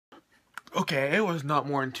Okay, it was not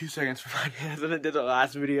more than 2 seconds for my hands than it did the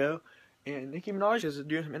last video. And Nicki Minaj is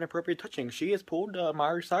doing some inappropriate touching. She has pulled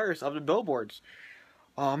Cyrus off the billboards.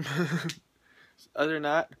 Other than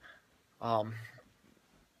that, I'm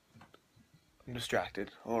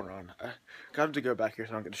distracted. Hold on. I got to go back here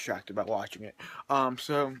so I don't get distracted by watching it.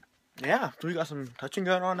 So, yeah, we got some touching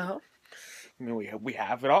going on now. I mean, we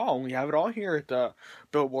have it all. We have it all here at the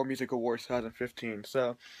Billboard Music Awards 2015.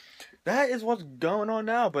 So, that is what's going on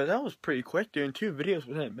now. But that was pretty quick, doing 2 videos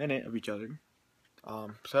within a minute of each other.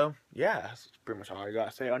 So, yeah, that's pretty much all I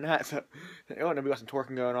gotta say on that. So, oh, no, we got some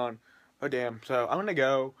twerking going on. Oh, damn. So, I'm gonna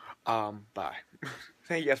go. Bye.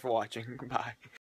 Thank you guys for watching. Bye.